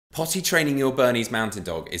Potty training your Bernese Mountain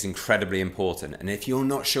Dog is incredibly important, and if you're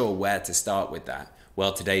not sure where to start with that,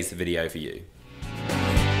 well, today's the video for you.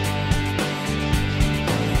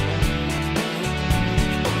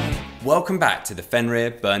 Welcome back to the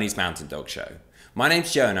Fenrir Bernese Mountain Dog Show. My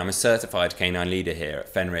name's Joe and I'm a certified canine leader here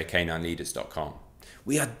at FenrirCanineLeaders.com.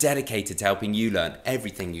 We are dedicated to helping you learn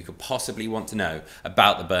everything you could possibly want to know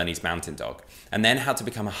about the Bernese Mountain Dog, and then how to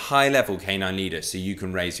become a high-level canine leader so you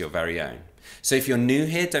can raise your very own. So if you're new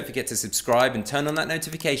here, don't forget to subscribe and turn on that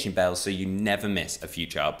notification bell so you never miss a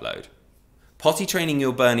future upload. Potty training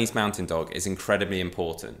your Bernese Mountain Dog is incredibly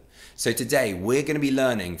important. So today we're going to be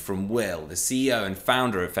learning from Will, the CEO and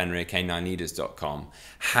founder of FenrirCanineLeaders.com,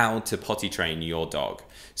 how to potty train your dog.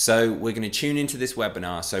 So we're going to tune into this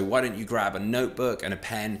webinar, so why don't you grab a notebook and a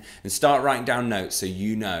pen and start writing down notes so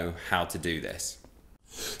you know how to do this.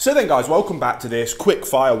 So then guys, welcome back to this quick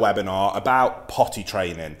fire webinar about potty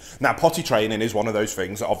training. Now potty training is one of those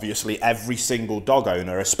things that obviously every single dog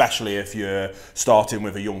owner, especially if you're starting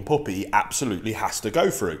with a young puppy, absolutely has to go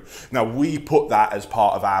through. Now we put that as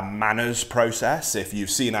part of our manners process. If you've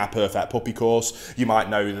seen our Perfect Puppy course, you might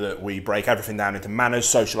know that we break everything down into manners,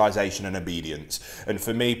 socialization and obedience. And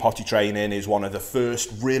for me, potty training is one of the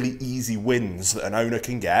first really easy wins that an owner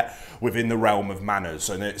can get within the realm of manners.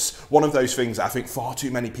 And it's one of those things that I think far too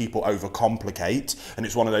many people overcomplicate, and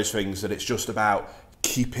it's one of those things that it's just about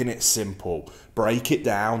keeping it simple. Break it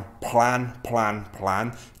down, plan,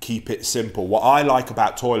 keep it simple. What I like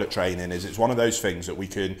about toilet training is it's one of those things that we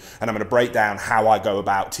can, and I'm going to break down how I go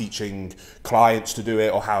about teaching clients to do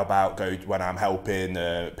it, or how about go when I'm helping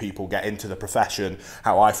people get into the profession,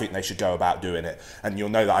 how I think they should go about doing it. And you'll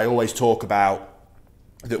know that I always talk about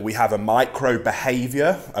that we have a micro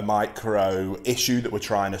behavior, a micro issue that we're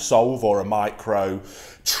trying to solve, or a micro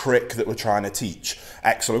trick that we're trying to teach.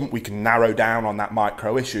 Excellent, we can narrow down on that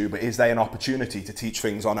micro issue, but is there an opportunity to teach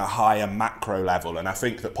things on a higher macro level? And I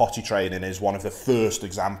think that potty training is one of the first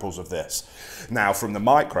examples of this. Now from the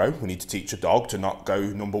micro, we need to teach a dog to not go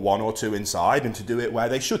number 1 or 2 inside and to do it where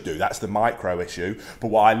they should do. That's the micro issue. But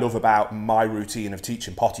what I love about my routine of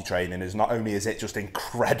teaching potty training is not only is it just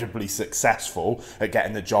incredibly successful at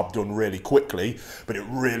getting the job done really quickly, but it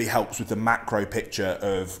really helps with the macro picture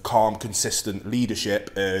of calm, consistent leadership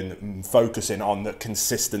and focusing on the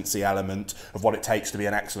consistency element of what it takes to be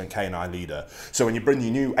an excellent canine leader. So when you bring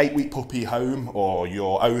your new 8-week puppy home, or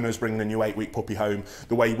your owner's bringing a new 8-week puppy home,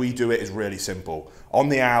 the way we do it is really simple. On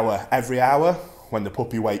the hour, every hour, when the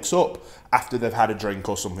puppy wakes up, after they've had a drink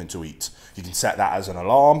or something to eat. You can set that as an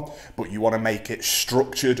alarm, but you want to make it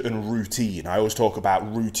structured and routine. I always talk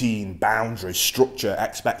about routine, boundaries, structure,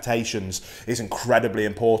 expectations is incredibly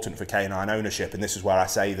important for canine ownership, and this is where I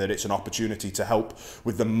say that it's an opportunity to help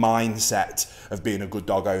with the mindset of being a good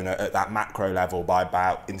dog owner at that macro level by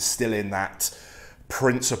about instilling that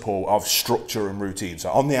principle of structure and routine. So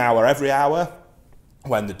on the hour, every hour,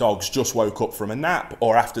 when the dog's just woke up from a nap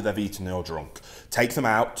or after they've eaten or drunk, take them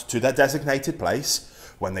out to their designated place.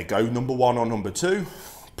 When they go number 1 or number 2,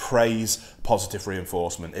 praise, positive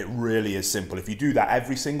reinforcement. It really is simple. If you do that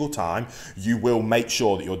every single time, you will make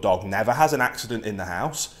sure that your dog never has an accident in the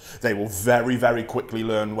house. They will very, very quickly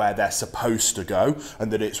learn where they're supposed to go,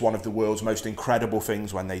 and that it's one of the world's most incredible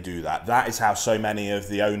things when they do that. That is how so many of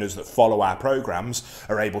the owners that follow our programs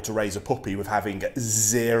are able to raise a puppy with having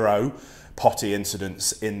 0 potty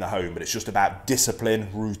incidents in the home. But it's just about discipline,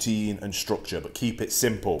 routine and structure, but keep it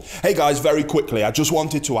simple. Hey guys, very quickly, I just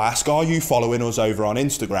wanted to ask, are you following us over on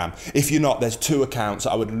Instagram? If you're not, there's 2 accounts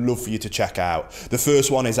that I would love for you to check out. The first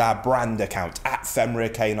one is our brand account at Fenrir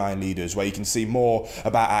Canine Leaders, where you can see more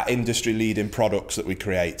about our industry leading products that we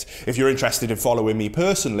create. If you're interested in following me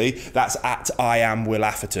personally, that's at I am Will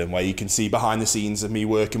Atherton, where you can see behind the scenes of me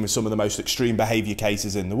working with some of the most extreme behavior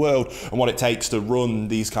cases in the world and what it takes to run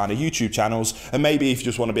these kind of YouTube channels. And maybe if you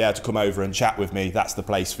just want to be able to come over and chat with me, that's the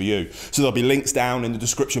place for you. So there'll be links down in the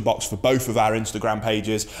description box for both of our Instagram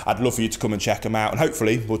pages. I'd love for you to come and check them out, and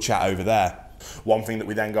hopefully we'll chat over there. One thing that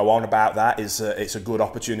we then go on about that is it's a good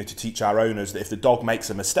opportunity to teach our owners that if the dog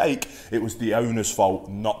makes a mistake, it was the owner's fault,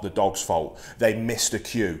 not the dog's fault. They missed a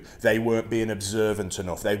cue. They weren't being observant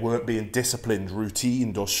enough. They weren't being disciplined,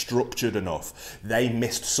 routined or structured enough. They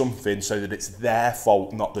missed something, so that it's their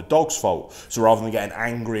fault, not the dog's fault. So rather than getting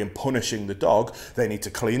angry and punishing the dog, they need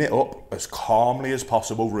to clean it up as calmly as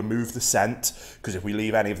possible, remove the scent, because if we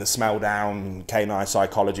leave any of the smell down, canine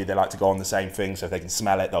psychology, they like to go on the same thing, so if they can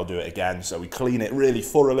smell it, they'll do it again. So we clean it really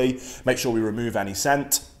thoroughly, make sure we remove any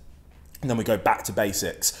scent, And then we go back to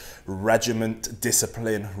basics: regiment,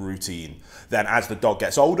 discipline, routine. Then as the dog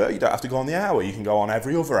gets older, you don't have to go on the hour, you can go on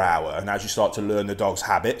every other hour. And as you start to learn the dog's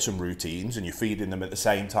habits and routines, and you're feeding them at the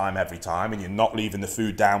same time every time, and you're not leaving the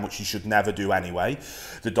food down, which you should never do anyway,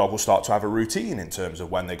 the dog will start to have a routine in terms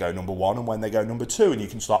of when they go number one and when they go number two. And you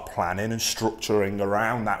can start planning and structuring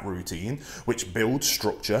around that routine, which builds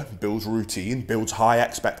structure, builds routine, builds high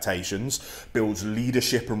expectations, builds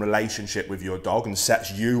leadership and relationship with your dog, and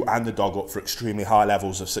sets you and the dog up for extremely high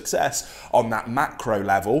levels of success on that macro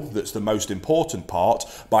level. That's the most important part,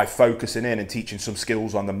 by focusing in and teaching some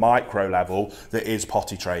skills on the micro level that is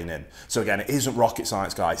potty training. So again, it isn't rocket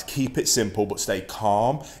science, guys. Keep it simple, but stay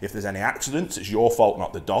calm. If there's any accidents, it's your fault,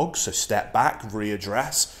 not the dog. So step back,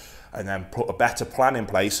 readdress, and then put a better plan in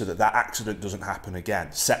place so that that accident doesn't happen again.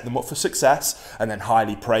 Set them up for success, and then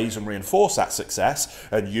highly praise and reinforce that success.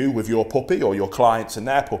 And you, with your puppy, or your clients and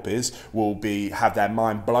their puppies, will have their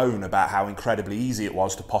mind blown about how incredibly easy it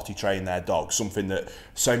was to potty train their dog. Something that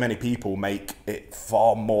so many people make it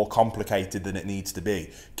far more complicated than it needs to be.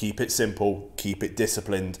 Keep it simple, keep it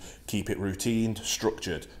disciplined, keep it routine,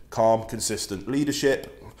 structured. Calm, consistent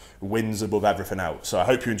leadership wins above everything else. So I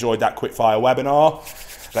hope you enjoyed that quickfire webinar.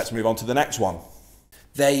 Let's move on to the next one.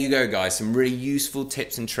 There you go, guys. Some really useful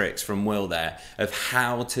tips and tricks from Will there of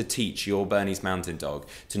how to teach your Bernese Mountain Dog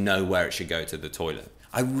to know where it should go to the toilet.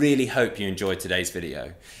 I really hope you enjoyed today's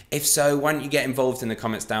video. If so, why don't you get involved in the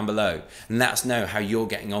comments down below and let us know how you're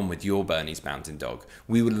getting on with your Bernese Mountain Dog.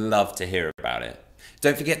 We would love to hear about it.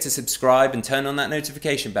 Don't forget to subscribe and turn on that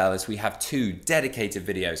notification bell, as we have 2 dedicated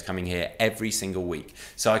videos coming here every single week.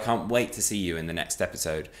 So I can't wait to see you in the next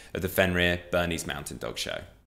episode of the Fenrir Bernese Mountain Dog Show.